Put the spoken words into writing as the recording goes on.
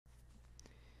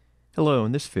Hello,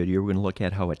 in this video we're going to look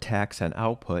at how a tax on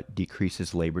output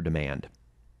decreases labor demand.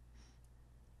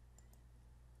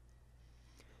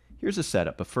 Here's a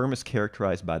setup. A firm is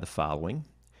characterized by the following.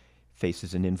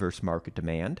 Faces an inverse market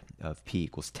demand of P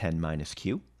equals 10 minus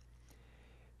Q.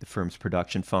 The firm's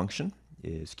production function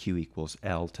is Q equals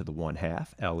L to the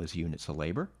 1/2. L is units of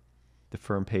labor. The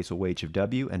firm pays a wage of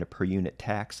W and a per unit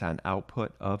tax on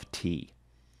output of T.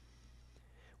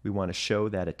 We want to show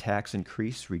that a tax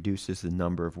increase reduces the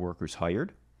number of workers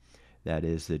hired. That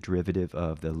is, the derivative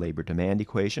of the labor demand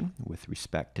equation with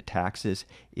respect to taxes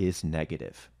is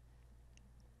negative.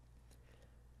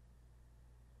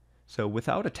 So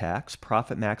without a tax,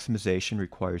 profit maximization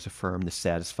requires a firm to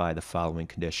satisfy the following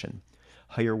condition.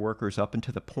 Hire workers up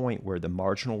until the point where the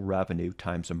marginal revenue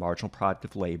times the marginal product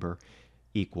of labor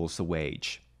equals the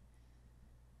wage.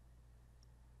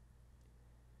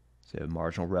 So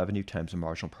marginal revenue times the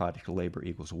marginal product of labor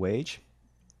equals wage.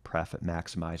 Profit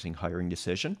maximizing hiring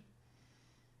decision.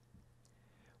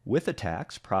 With a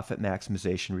tax, profit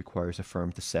maximization requires a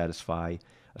firm to satisfy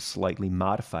a slightly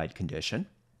modified condition.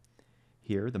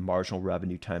 Here, the marginal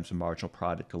revenue times the marginal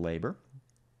product of labor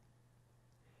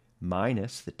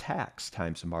minus the tax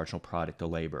times the marginal product of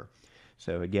labor.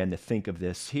 So again, to think of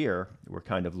this here, we're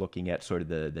kind of looking at sort of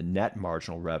the net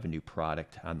marginal revenue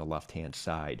product on the left-hand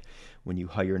side. When you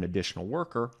hire an additional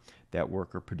worker, that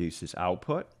worker produces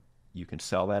output. You can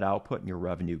sell that output and your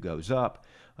revenue goes up.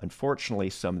 Unfortunately,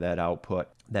 some of that output,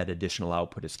 that additional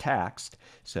output is taxed,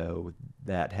 so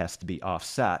that has to be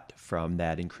offset from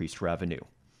that increased revenue.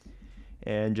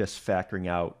 And just factoring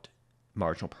out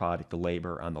marginal product of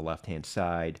labor on the left-hand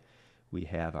side, we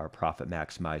have our profit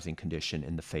maximizing condition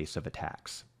in the face of a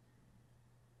tax.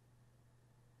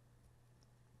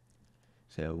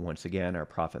 So once again, our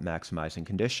profit maximizing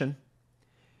condition,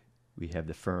 we have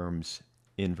the firm's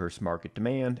inverse market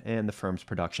demand and the firm's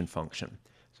production function.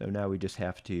 So now we just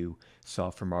have to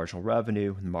solve for marginal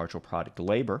revenue and marginal product of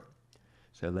labor.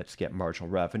 So let's get marginal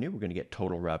revenue. We're going to get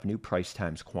total revenue, price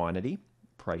times quantity.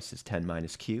 Price is 10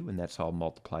 minus Q, and that's all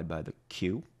multiplied by the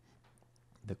Q,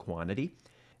 the quantity.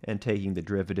 And taking the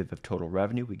derivative of total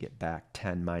revenue, we get back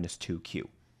 10 minus 2Q.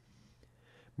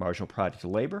 Marginal product of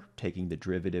labor, taking the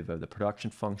derivative of the production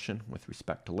function with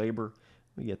respect to labor,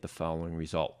 we get the following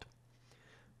result.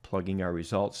 Plugging our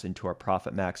results into our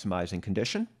profit maximizing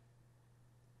condition,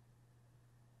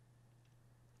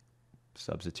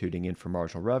 substituting in for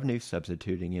marginal revenue,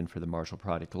 substituting in for the marginal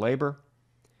product of labor,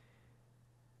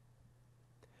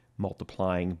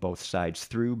 multiplying both sides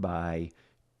through by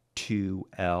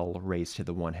 2L raised to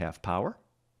the 1/2 power.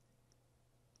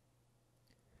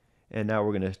 And now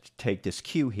we're going to take this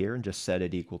Q here and just set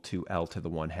it equal to L to the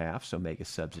 1/2, so make a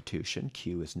substitution.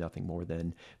 Q is nothing more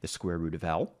than the square root of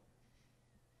L.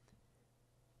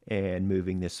 And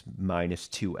moving this minus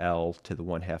 2L to the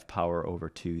 1/2 power over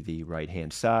to the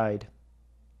right-hand side,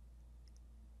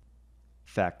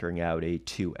 factoring out a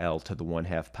 2L to the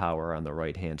 1/2 power on the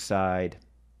right-hand side,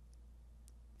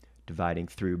 dividing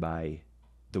through by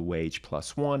the wage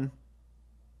plus 1,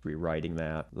 rewriting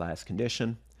that last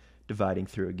condition, dividing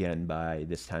through again by,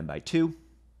 this time by 2,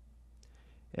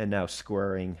 and now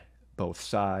squaring both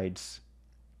sides.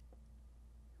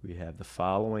 We have the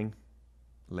following,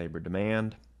 labor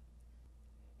demand,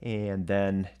 and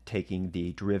then taking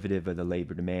the derivative of the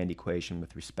labor demand equation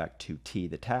with respect to T,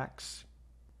 the tax.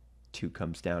 2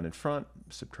 comes down in front,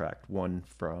 subtract 1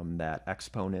 from that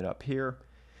exponent up here,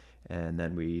 and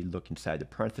then we look inside the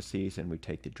parentheses and we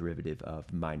take the derivative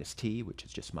of minus T, which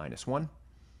is just minus 1.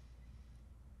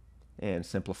 And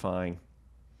simplifying,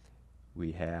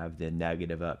 we have the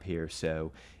negative up here.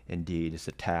 So indeed, as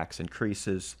the tax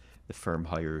increases, the firm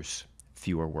hires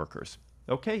fewer workers.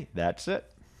 Okay, that's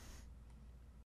it.